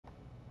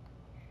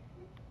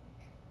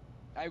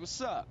Hey,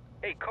 what's up?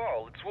 Hey,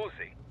 Carl, it's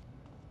Woozy.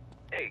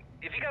 Hey,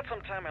 if you got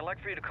some time, I'd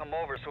like for you to come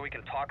over so we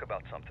can talk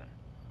about something.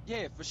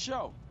 Yeah, for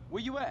sure.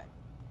 Where you at?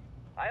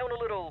 I own a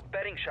little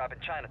betting shop in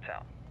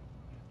Chinatown.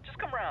 Just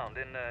come around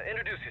and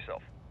introduce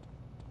yourself.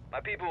 My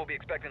people will be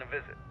expecting a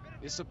visit.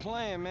 It's a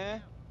plan,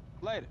 man.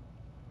 Later.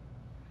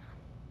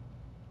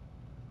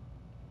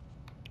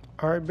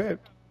 Alright, bet.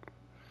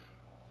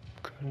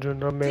 Do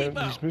no man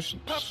T-Bone, these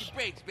missions. pump your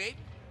brakes, baby.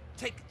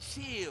 Take a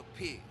chill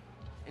pill.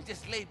 And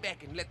just lay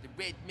back and let the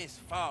red mist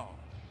fall,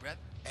 brother.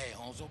 Hey,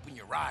 Holmes, open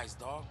your eyes,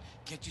 dog.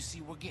 Can't you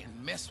see we're getting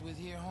messed with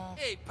here, Holmes?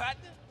 Hey,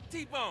 partner.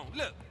 T-Bone,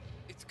 look.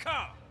 It's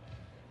Carl.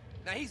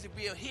 Now, he's a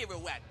real hero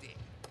out there.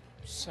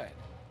 Sad.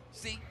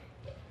 See?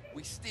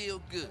 We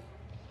still good.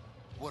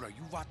 What, are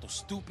you Vato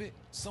stupid?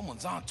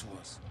 Someone's onto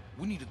us.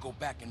 We need to go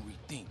back and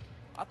rethink.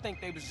 I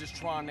think they was just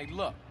trying their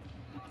luck.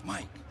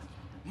 Mike,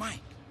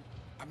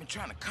 I've been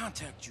trying to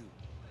contact you.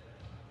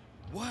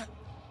 What?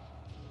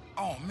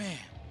 Oh, man,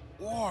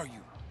 where are you?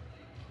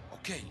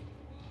 Okay,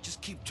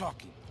 just keep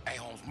talking. Hey,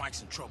 Holmes,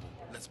 Mike's in trouble.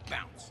 Let's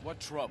bounce. What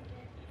trouble?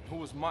 Who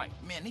was Mike?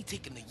 Man, they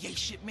taking the Yay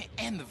shipment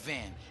and the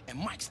van, and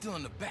Mike's still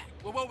in the back.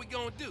 Well, what we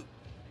gonna do?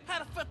 How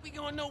the fuck we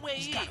gonna know where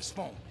he He's got is? his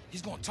phone.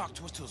 He's gonna talk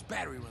to us till his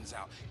battery runs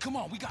out. Come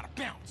on, we gotta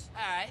bounce.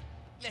 All right,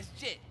 let's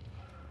jet.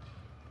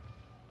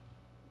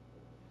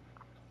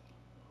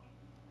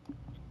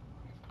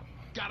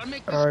 Gotta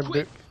make this Alright,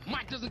 quick.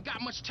 Mike doesn't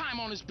got much time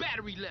on his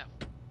battery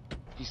left.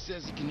 He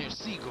says he can hear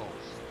seagulls.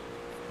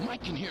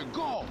 Mike can hear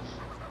gulls.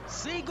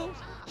 Seagulls?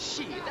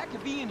 Shit, that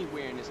could be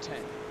anywhere in this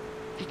town.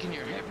 He can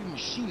hear heavy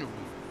machinery.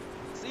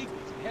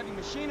 Seagulls and heavy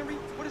machinery?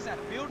 What is that,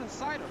 a building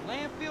site or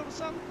landfill or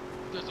something?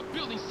 There's a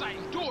building site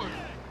in Toreno.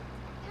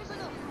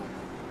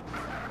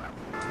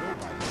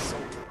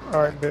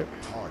 Alright, bet.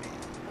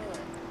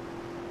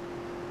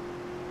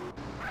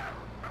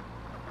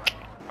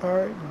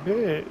 Alright,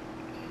 bet.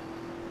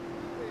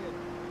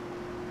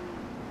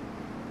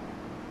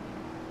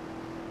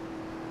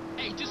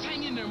 Hey, just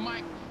hang in there,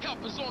 Mike.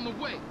 Help is on the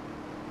way.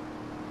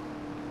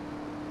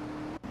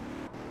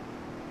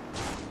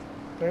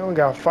 They only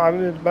got 5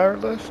 minutes battery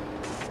left.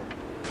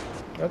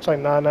 That's like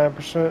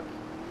 99%.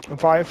 If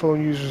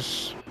iPhone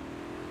uses.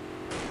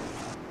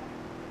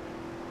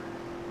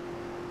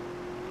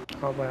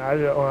 Oh man, I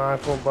just on an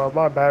iPhone, but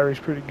my battery's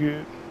pretty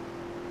good.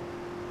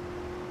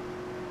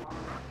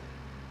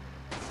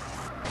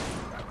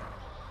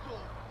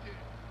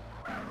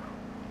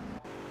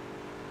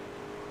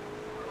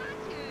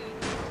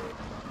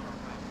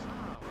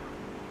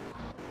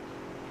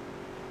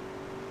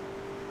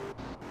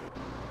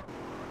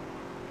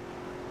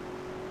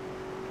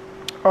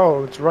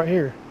 Oh, it's right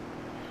here.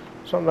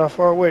 It's not that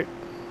far away.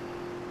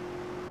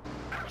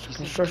 It's a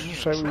construction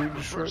site we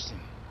destroyed.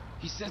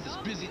 He says it's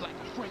busy like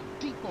a freight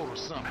depot or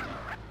something.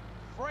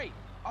 Freight?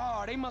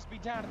 Oh, they must be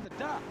down at the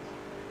docks.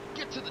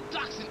 Get to the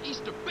docks in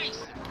Easter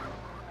Basin.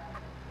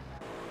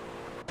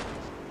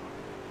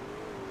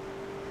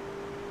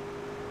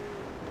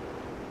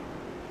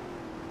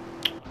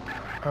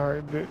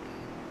 Alright, bet.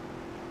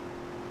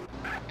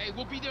 Hey,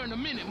 we'll be there in a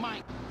minute,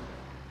 Mike.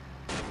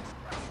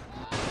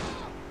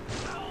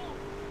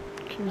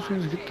 Can you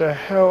please get the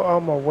hell out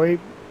of my way?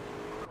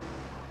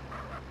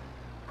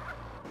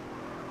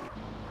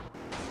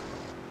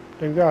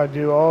 They gotta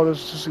do all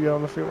this just to get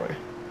on the freeway.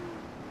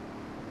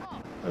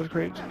 That's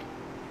crazy.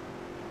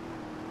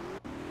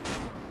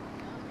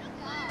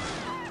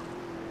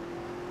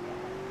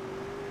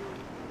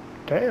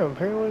 Damn,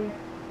 apparently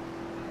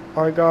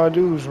all I gotta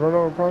do is run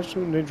over a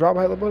prostitute and they drop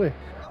hella money.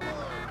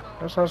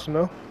 That's nice to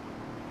know.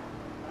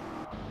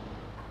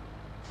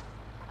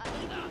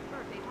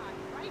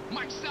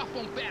 Mike's cell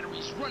phone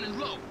battery's running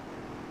low.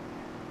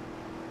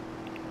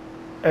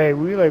 Hey,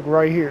 we like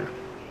right here.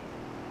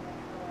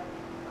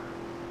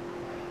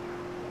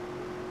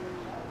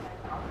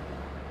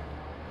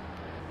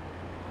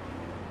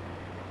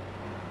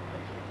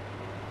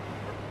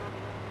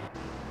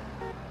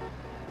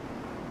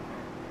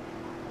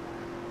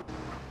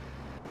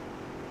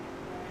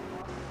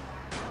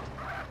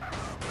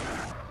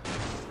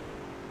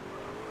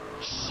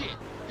 Shit,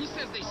 he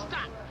says they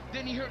stopped,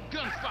 then he heard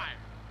gunfire.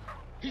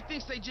 He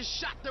thinks they just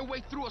shot their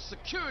way through a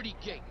security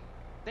gate.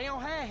 They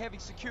don't have heavy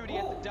security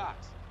at the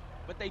docks,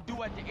 but they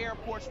do at the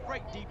airport's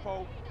freight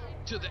depot.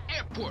 To the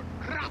airport,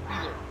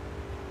 rápido.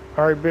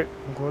 Alright, bet.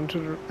 I'm going to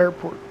the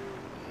airport.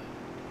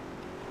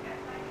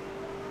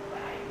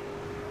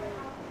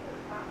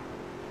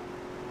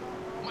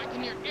 Mike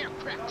can hear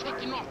aircraft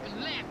taking off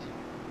and landing.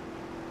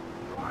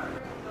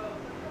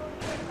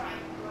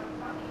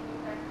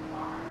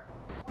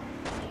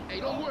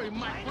 Hey, don't worry,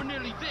 Mike, we're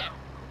nearly there.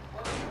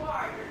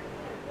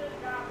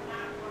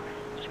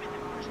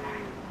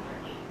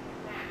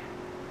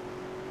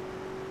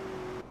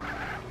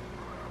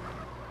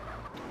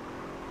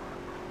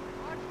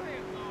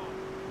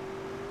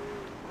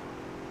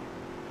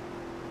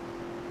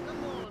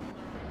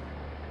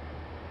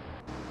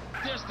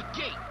 There's the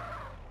gate.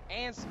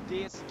 And some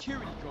dead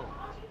security guards.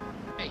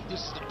 Hey,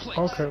 this is the place.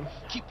 Okay.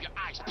 Keep your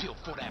eyes peeled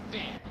for that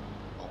van.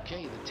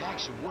 Okay, the tag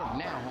should work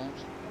now,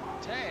 Holmes.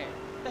 Tag?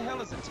 The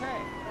hell is a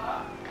tag?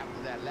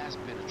 After that last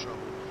bit of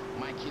trouble,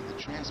 Mike hid the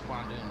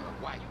transponder in the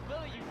white.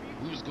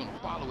 We was gonna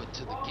follow it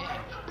to the gang,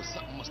 but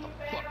something must have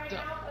fucked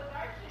up.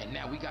 And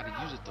now we gotta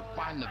use it to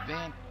find the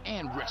van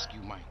and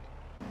rescue Mike.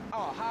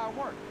 Oh, how it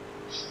work?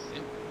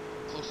 Simple.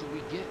 The closer we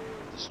get,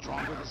 the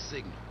stronger the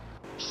signal.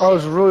 Oh,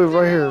 it's really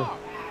right here.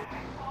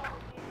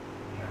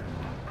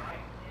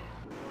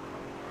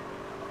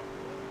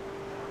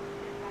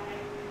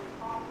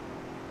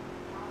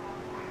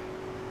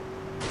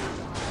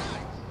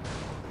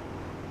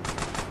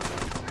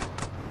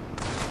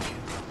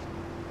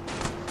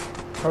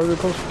 How are we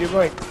supposed to get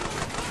Mike?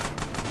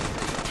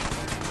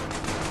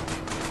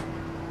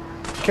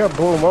 Can't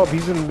blow him up,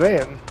 he's in the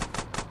van.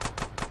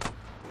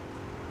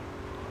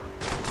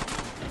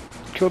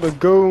 Kill the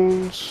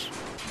goons.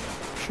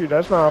 Shoot,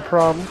 that's not a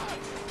problem.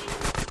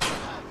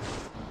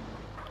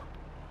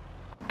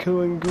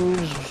 Killing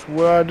goons is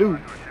what I do.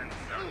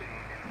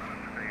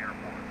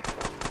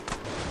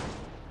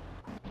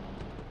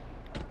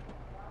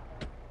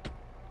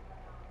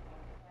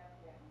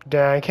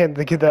 Damn, I can't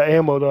get that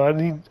ammo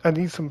though. I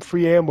need some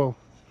free ammo.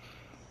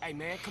 Hey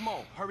man, come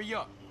on, hurry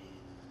up.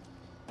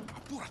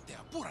 Apúrate,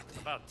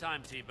 apúrate. About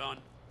time, T-Bone.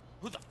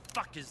 Who the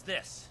fuck is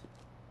this?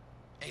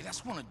 Hey,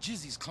 that's one of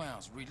Jizzy's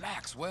clowns.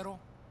 Relax, Güero.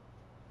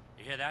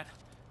 You hear that?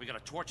 We gotta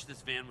torch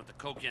this van with the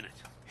coke in it.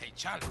 Hey,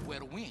 Charlie,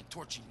 Güero, we ain't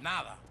torching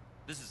nada.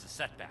 This is a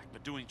setback,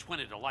 but doing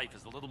 20 to life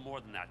is a little more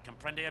than that.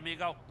 Comprende,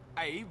 amigo?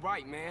 Hey, he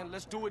right, man.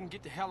 Let's do it and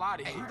get the hell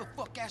out of Hey, here. who the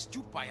fuck asked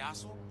you,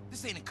 payaso?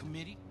 This ain't a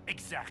committee.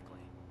 Exactly.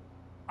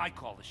 I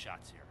call the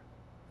shots here.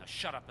 Now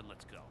shut up and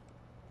let's go.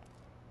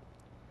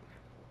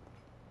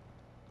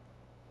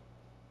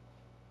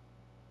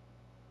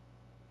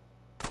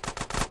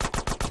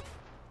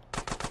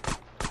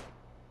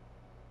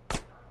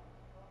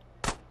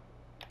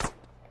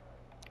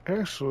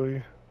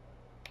 Actually,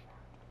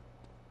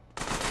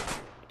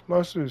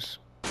 what's this?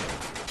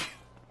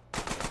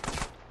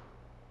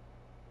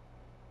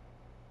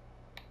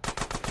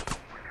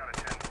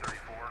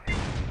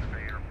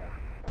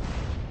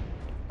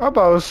 I'm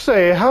about to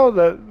say, how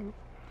the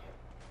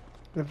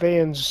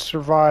vans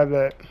survive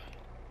that?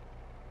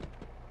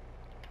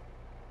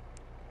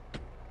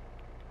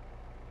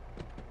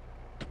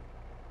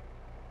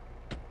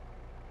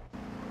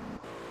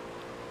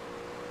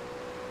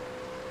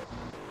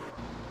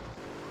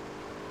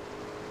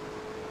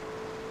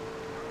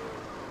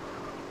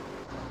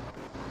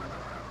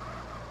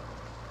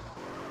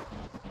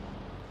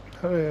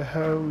 How the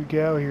hell do we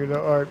get out of here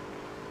though, Art?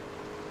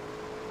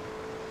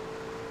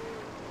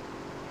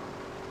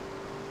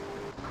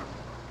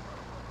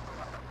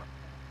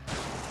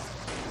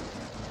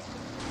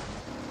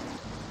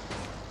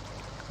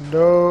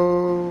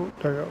 No,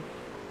 there you go.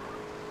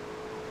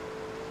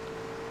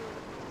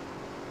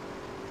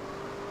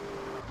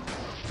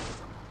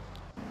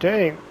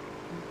 Dang.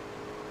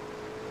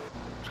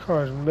 This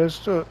car is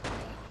messed up.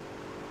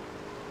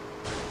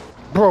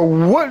 Bro,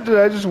 what did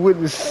I just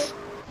witness?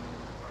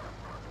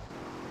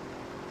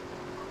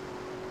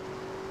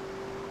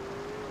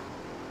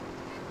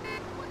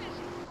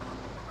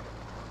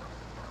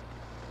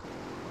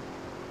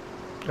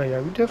 Oh yeah,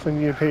 we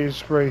definitely need to pay to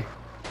spray.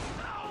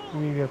 We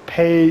need to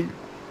pay,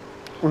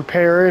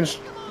 repair, and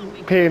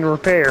pay and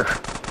repair.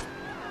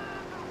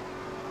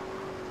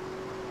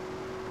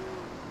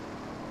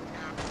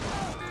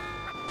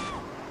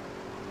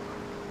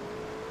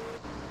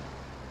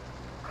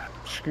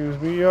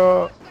 Excuse me,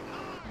 y'all.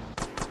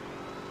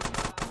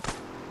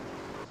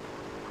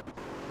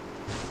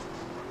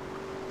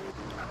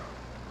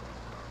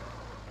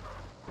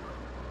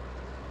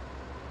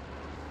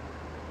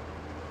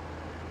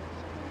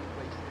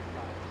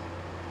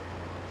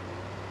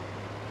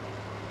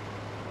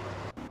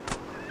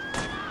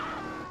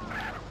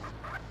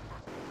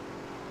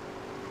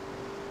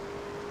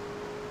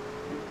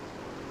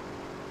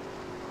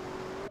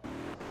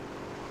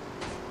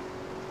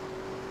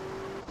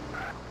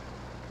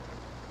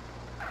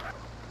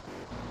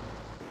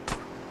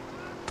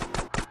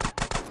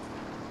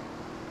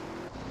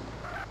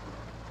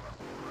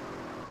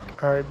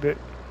 Alright, bit.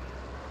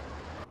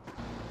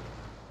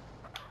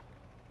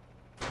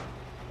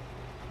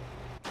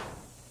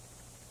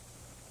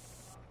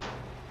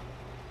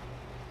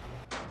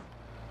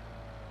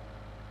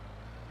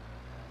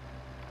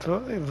 So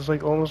it was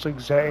like almost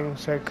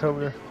exact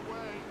color.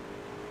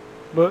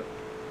 But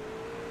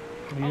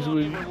usually How long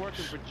you been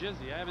working for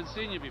Jizzy? I haven't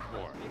seen you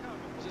before.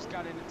 Just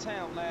got into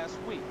town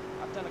last week.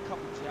 I've done a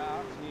couple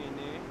jobs here and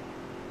there.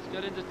 Just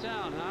got into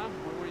town, huh?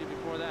 Where were you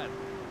before that?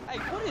 Hey,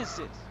 what is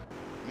this?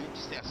 Man,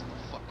 just answer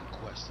the fucking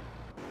question.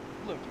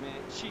 Look,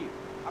 man, chill.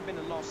 I've been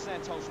to Los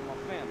Santos with my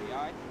family,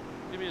 alright?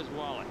 Give me his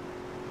wallet.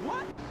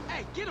 What?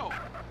 Hey, get off!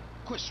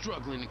 Quit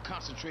struggling and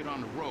concentrate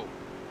on the road.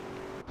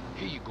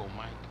 Here you go,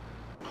 Mike.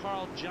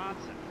 Carl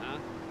Johnson, huh?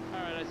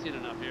 All right, I've seen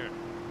enough here.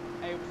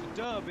 Hey, it was a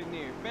dub in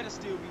there. Better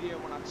still be there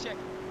when I check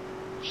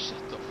it.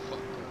 Shut the fuck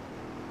up.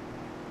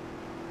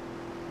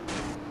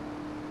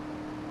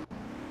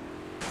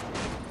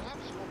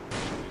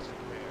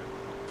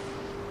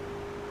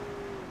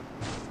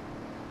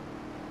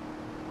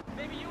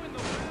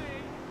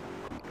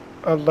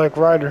 Like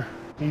Ryder.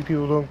 You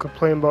people don't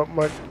complain about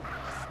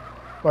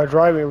my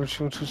driving every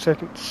 2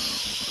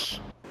 seconds.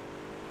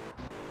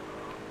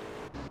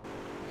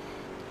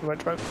 My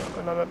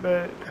driving not that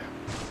bad.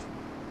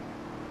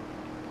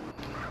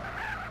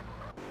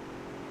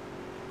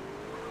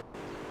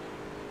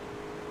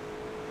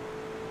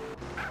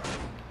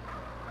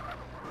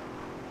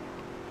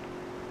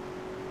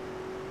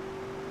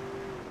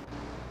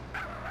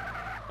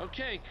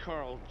 Okay,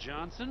 Carl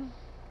Johnson.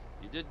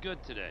 You did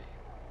good today.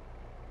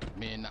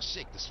 Man, now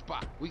shake the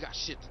spot. We got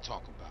shit to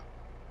talk about.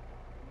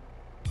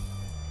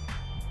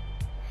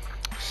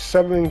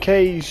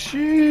 7K,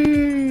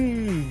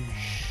 sheesh.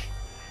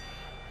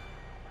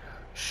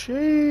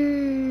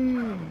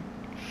 Sheesh.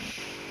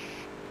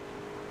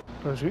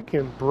 Cause we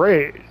can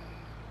bread.